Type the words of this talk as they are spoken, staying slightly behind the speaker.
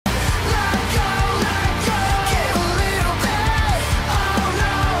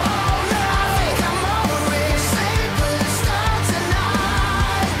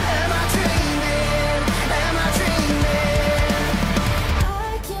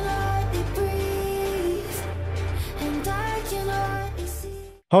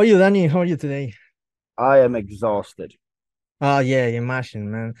How are you, Danny? How are you today? I am exhausted. Oh, yeah,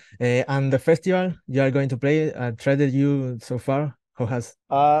 imagine, man. And the festival you are going to play, traded you so far? How has?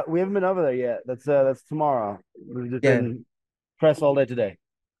 We haven't been over there yet. That's tomorrow. We've just Yeah, been press all day today.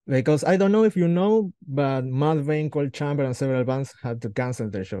 because I don't know if you know, but Mudvayne, Cold Chamber, and several bands had to cancel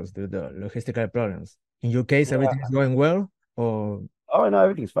their shows due to logistical problems. In your case, everything Yeah. is going well? Or Oh no,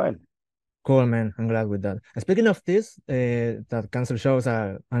 everything's fine. cool, man. I'm glad with that. Speaking of this, that cancel shows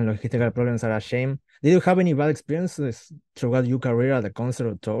are and logistical problems are a shame. Did you have any bad experiences throughout your career at the concert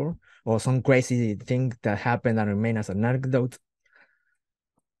or tour, or some crazy thing that happened and remain as an anecdote?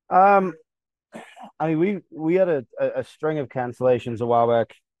 Um, I mean, we had a string of cancellations a while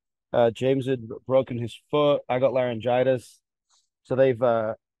back. James had broken his foot. I got laryngitis, so they've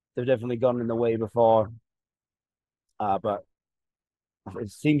definitely gone in the way before. But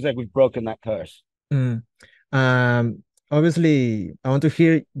it seems like we've broken that curse. Mm. Obviously, I want to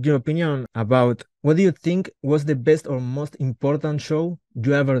hear your opinion about what do you think was the best or most important show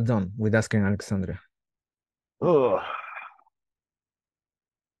you ever done with Asking Alexandria? Ugh.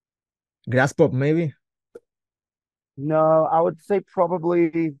 Grass Pop, maybe? No, I would say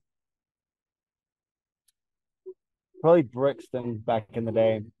probably Brixton back in the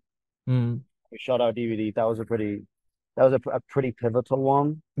day. Mm. We shot our DVD. That was a pretty pivotal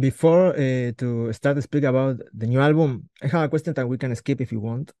one. Before to start to speak about the new album, I have a question that we can skip if you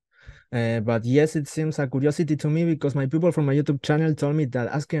want. But yes, it seems a curiosity to me because my people from my YouTube channel told me that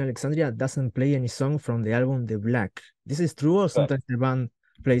Asking Alexandria doesn't play any song from the album The Black. This is true, or But sometimes the band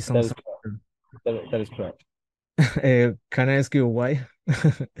plays some that is songs? correct. That is correct. Can I ask you why?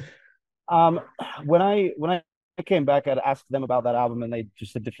 Um, when I came back, I'd asked them about that album, and they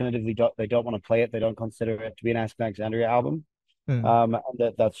just said definitively they don't want to play it. They don't consider it to be an Ask Alexandria album. Hmm, And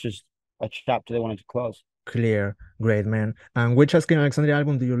that's just a chapter they wanted to close. clear, great man. And which Asking Alexandria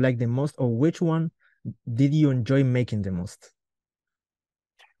album do you like the most, or which one did you enjoy making the most?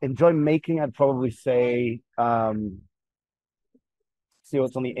 Enjoy making, I'd probably say, see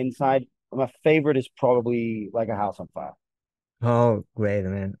what's on the inside. My favorite is probably like a house on fire. Oh, great,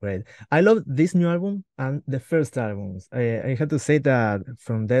 man, great. I love this new album and the first albums. I had to say that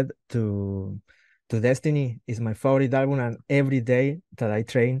From Dead to Destiny is my favorite album, and every day that I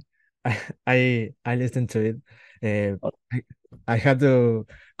train, I listen to it. I had to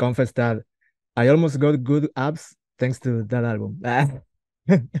confess that I almost got good abs thanks to that album.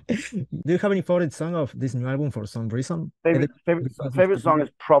 Do you have any favorite song of this new album for some reason? Either because of Favorite song is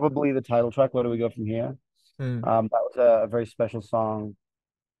probably the title track. Where do we go from here? Mm, That was a very special song.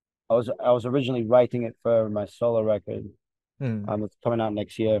 I was originally writing it for my solo record. mm. It's coming out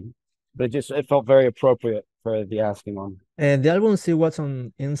next year, but it felt very appropriate for the asking one. And the album See What's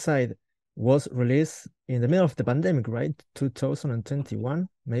on Inside was released in the middle of the pandemic, right? 2021,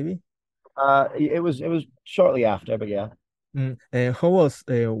 maybe? It was shortly after, but yeah, How was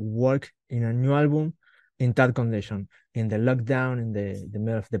work in a new album in that condition, in the lockdown, in the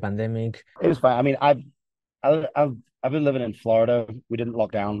middle of the pandemic? it was fine. I mean, I've been living in Florida. We didn't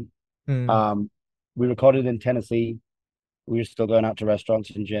lock down. Mm, Um, we recorded in Tennessee. We were still going out to restaurants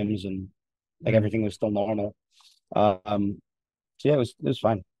and gyms, and like mm, everything was still normal. Um, so yeah, it was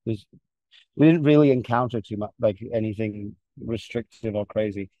fine. We didn't really encounter too much like anything restrictive or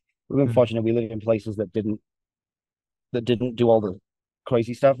crazy. We've been mm, fortunate. We live in places that didn't do all the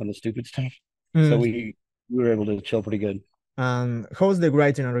crazy stuff and the stupid stuff. So mm. we were able to chill pretty good. And how's the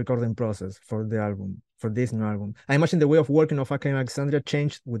writing and recording process for the album, for this new album? I imagine the way of working of Akai Alexandria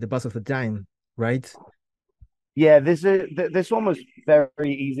changed with the pass of the time, right? Yeah, this one was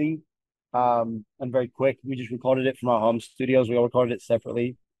very easy, and very quick. We just recorded it from our home studios. We all recorded it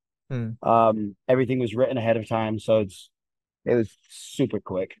separately. Mm. Everything was written ahead of time, so it was super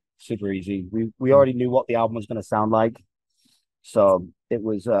quick, super easy. We Mm. already knew what the album was going to sound like, so it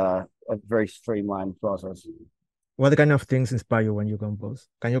was a very streamlined process. What kind of things inspire you when you compose?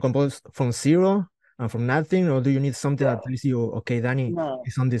 Can you compose from zero and from nothing, or do you need something Yeah, that tells you, okay, Danny no,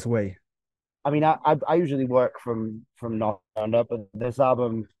 is on this way? I mean, I usually work from not ground up, but this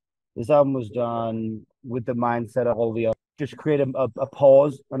album was done with the mindset of all the just create a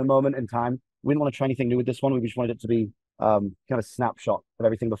pause and a moment in time. We didn't want to try anything new with this one. We just wanted it to be kind of snapshot of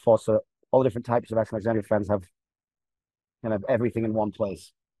everything before, so all the different types of Alexandria fans have kind of everything in one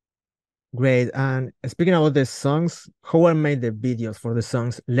place. Great. And speaking about the songs, how were made the videos for the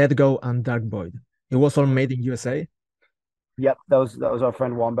songs Let Go and Dark Void? It was all made in USA. Yep, that was our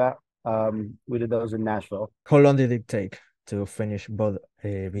friend Wombat. We did those in Nashville. How long did it take to finish both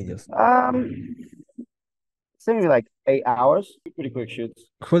videos? Um, maybe like 8 hours. Pretty quick shoots.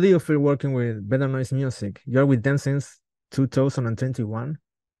 How do you feel working with Better Noise Music? You're with them since 2021.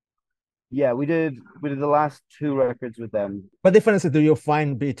 Yeah, we did the last two records with them. What differences do you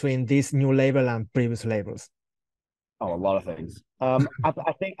find between this new label and previous labels? Oh, a lot of things.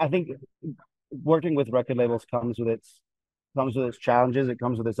 I think working with record labels comes with its challenges. It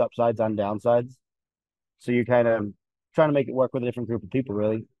comes with its upsides and downsides. So you kind of trying to make it work with a different group of people,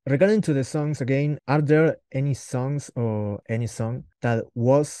 really. Regarding to the songs again, are there any songs or any song that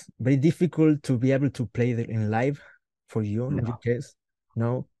was very difficult to be able to play in live for you in your No, case?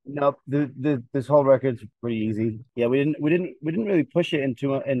 No? no, this whole record's pretty easy. Yeah, we didn't really push it in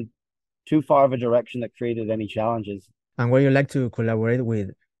too far of a direction that created any challenges. And would you like to collaborate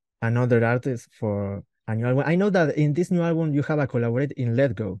with another artist for a new album? I know that in this new album you have a collaborate in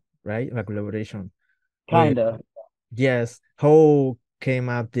Let Go, right? A collaboration with Kinda. yes. How came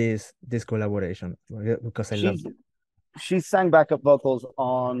up this collaboration? Because I love She's she's sang backup vocals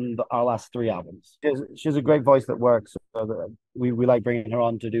on our last three albums. She has a great voice that works. So that we like bringing her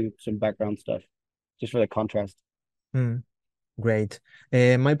on to do some background stuff, just for the contrast. mm, great.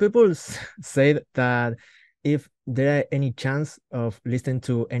 My people said that if there are any chance of listening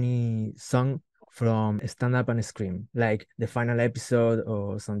to any song from Stand Up and Scream, like the final episode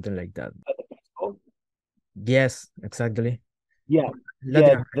or something like that. Oh, Yes, exactly. yeah,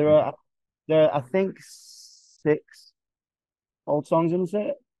 Latin yeah. There American. are there are, I think, six old songs in the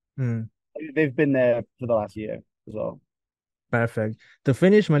set. Mm, They've been there for the last year as well. perfect. To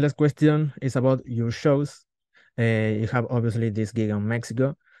finish, my last question is about your shows. You have obviously this gig in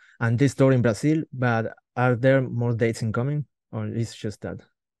Mexico and this tour in Brazil, but are there more dates incoming, or is just that?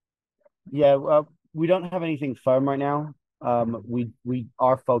 Yeah, we don't have anything firm right now. We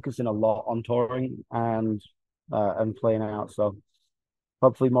are focusing a lot on touring and playing out. So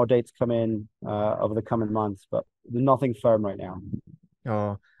hopefully more dates come in over the coming months, but there's nothing firm right now.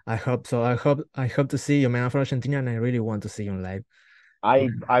 Oh, I hope so. I hope to see you, man. I'm from Argentina, and I really want to see you live.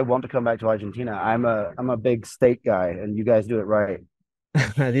 I want to come back to Argentina. I'm a big steak guy, and you guys do it right.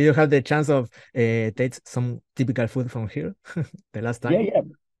 Did you have the chance of taste some typical food from here the last Yeah,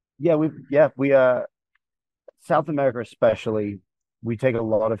 time? yeah, we South America especially. We take a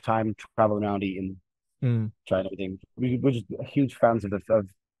lot of time traveling around eating, Mm, trying everything. We're just huge fans of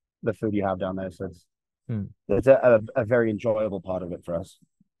the food you have down there. So mm. it's a very enjoyable part of it for us.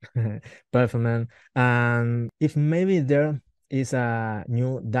 Perfect, man. And if maybe there is a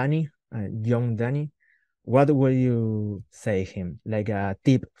new Danny, a young Danny, what will you say him? Like a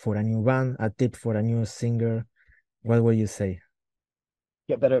tip for a new band, a tip for a new singer. What will you say?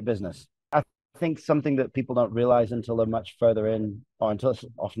 Get better at business. I think something that people don't realize until they're much further in, or until it's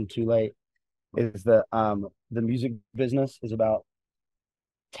often too late, is that the music business is about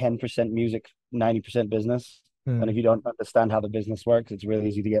 10% music, 90% business. And Mm, if you don't understand how the business works, it's really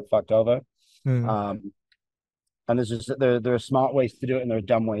easy to get fucked over. mm, Um, and there are smart ways to do it and there are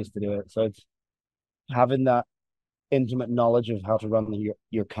dumb ways to do it. So it's having that intimate knowledge of how to run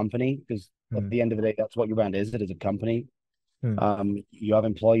your company, because at mm, the end of the day, that's what your brand is. It is a company. mm. You have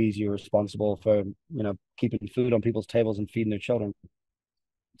employees. You're responsible for keeping food on people's tables and feeding their children.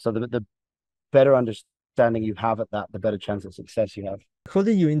 So the better understanding you have at that, the better chance of success you have. How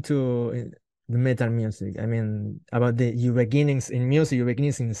did you into the metal music? I mean, about your beginnings in music, your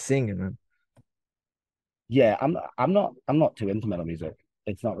beginnings in singing, man. Yeah, I'm not too into metal music.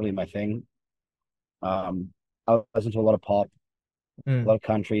 It's not really my thing. I listen to a lot of pop, a Mm. lot of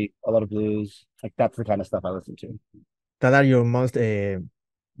country, a lot of blues. Like that's the kind of stuff I listen to. That are your most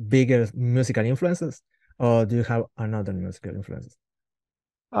biggest musical influences, or do you have another musical influences?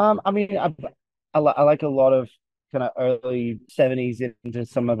 I mean, I like a lot of kind of early 70s into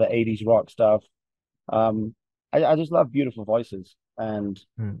some of the 80s rock stuff. I just love beautiful voices and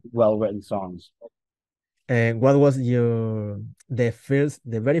Mm. well-written songs. And what was the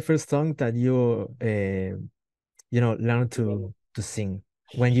very first song that you learned to sing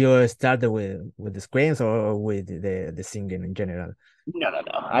when you started with the screams or with the singing in general? No.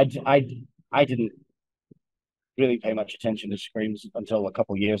 I didn't really pay much attention to screams until a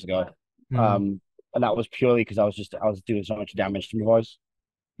couple of years ago. Mm, Um, and that was purely because I was doing so much damage to my voice.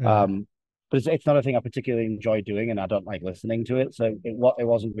 mm, Um, but it's not a thing I particularly enjoy doing, and I don't like listening to it. So it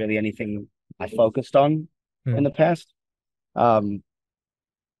wasn't really anything I focused on in mm. the past. Um,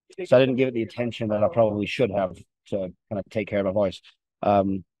 so I didn't give it the attention that I probably should have to kind of take care of my voice.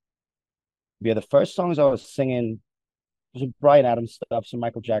 Um, yeah, the first songs I was singing was some Brian Adams stuff, some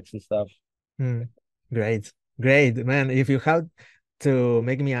Michael Jackson stuff. Mm. Great, great, man. If you have to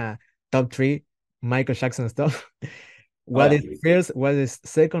make me a top three Michael Jackson stuff, Oh what yeah, is first, what is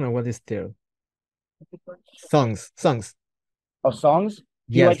second, and what is third? Songs. oh songs.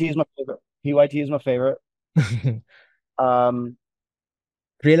 Yes. PYT is my favorite. PYT is my favorite. Um,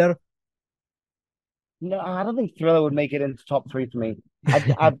 Thriller. No, I don't think Thriller would make it into top three for me.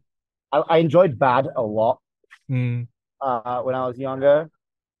 I enjoyed Bad a lot Mm. when I was younger.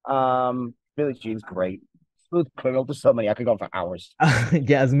 Billie Jean's great. Smooth Criminal, there's so many. I could go on for hours.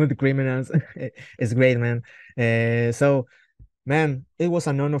 Yeah, Smooth Criminals. It's great, man. So, man, it was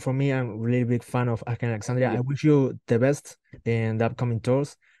an honor for me. I'm a really big fan of Alexandria. Thank I you. wish you the best in the upcoming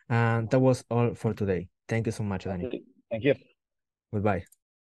tours. And that was all for today. Thank you so much, Danny. Thank you. Goodbye.